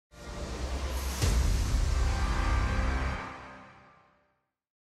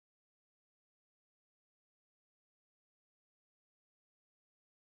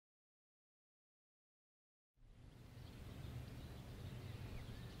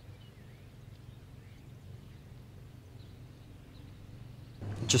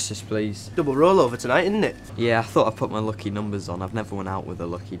Just this, please. Double rollover tonight, isn't it? Yeah, I thought I'd put my lucky numbers on. I've never went out with a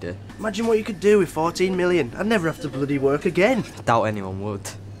lucky day. Imagine what you could do with 14 million. I'd never have to bloody work again. I doubt anyone would.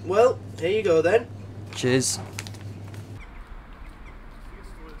 Well, here you go then. Cheers.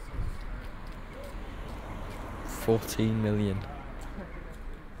 $14 million.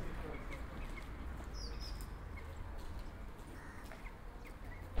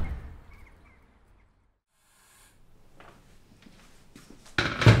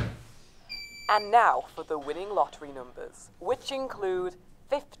 And now for the winning lottery numbers, which include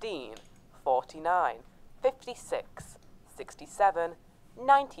 15, 49, 56, 67,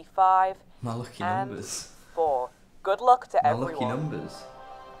 95, My lucky and numbers. 4. Good luck to everyone. My lucky numbers.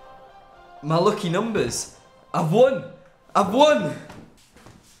 My lucky numbers. I've won! I've won!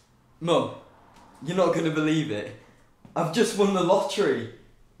 Mum, you're not going to believe it. I've just won the lottery.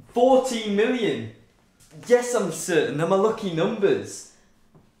 14 million. Yes, I'm certain. They're my lucky numbers.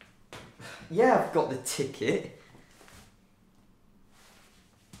 Yeah, I've got the ticket.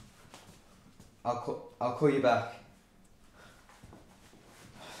 I'll call you back.